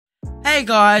Hey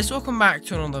guys, welcome back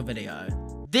to another video.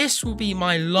 This will be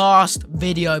my last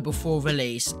video before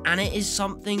release, and it is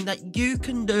something that you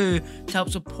can do to help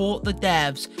support the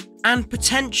devs and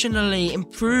potentially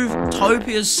improve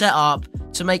TOPIA's setup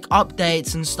to make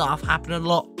updates and stuff happen a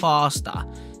lot faster.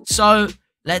 So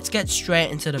let's get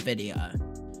straight into the video.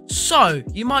 So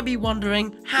you might be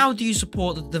wondering, how do you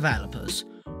support the developers?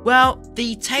 Well,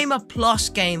 the Tamer Plus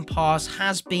Game Pass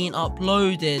has been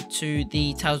uploaded to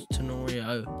the Tales of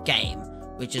Tanorio game,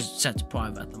 which is set to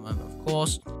private at the moment, of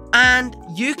course, and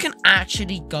you can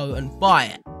actually go and buy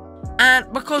it. And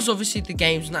because obviously the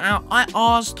game's not out, I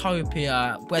asked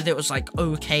TOPIA whether it was like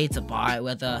okay to buy it,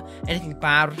 whether anything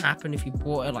bad would happen if you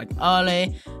bought it like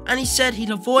early, and he said he'd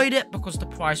avoid it because the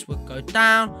price would go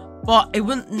down, but it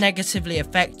wouldn't negatively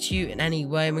affect you in any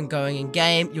way when going in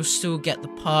game. You'll still get the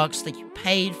perks that you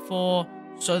paid for,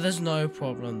 so there's no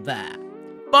problem there.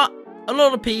 But a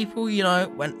lot of people,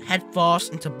 went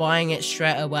headfirst into buying it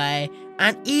straight away,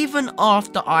 and even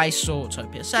after I saw what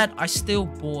TOPIA said, I still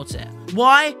bought it.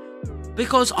 Why?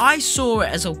 Because I saw it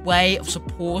as a way of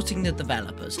supporting the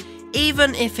developers.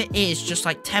 Even if it is just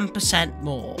like 10%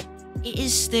 more, it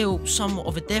is still somewhat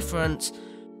of a difference.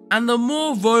 And the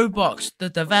more Roblox the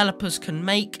developers can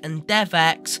make and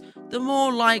DevX, the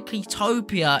more likely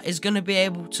TOPIA is going to be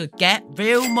able to get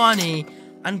real money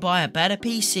and buy a better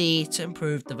PC to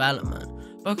improve development.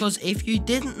 Because if you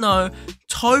didn't know,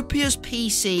 TOPIA's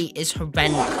PC is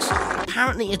horrendous.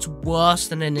 Apparently it's worse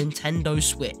than a Nintendo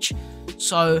Switch.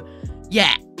 So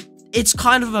yeah, it's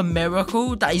kind of a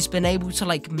miracle that he's been able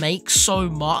to make so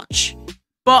much.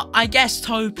 But I guess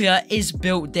TOPIA is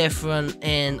built different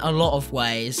in a lot of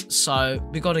ways, so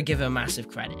we got to give him massive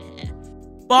credit here.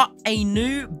 But a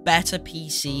new, better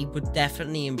PC would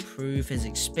definitely improve his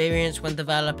experience when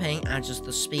developing and just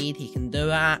the speed he can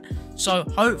do at. So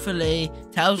hopefully,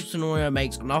 Tales of Tanorio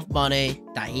makes enough money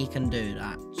that he can do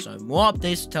that. So more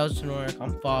updates to Tales of Tanorio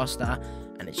come faster,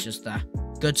 and it's just a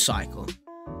good cycle.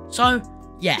 So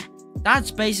yeah,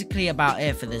 that's basically about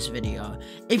it for this video.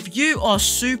 If you are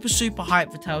super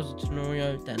hyped for Tales of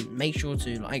Tanorio, then make sure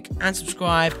to like and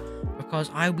subscribe,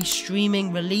 because I will be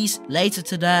streaming release later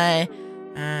today.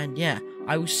 And yeah,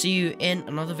 I will see you in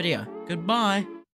another video. Goodbye.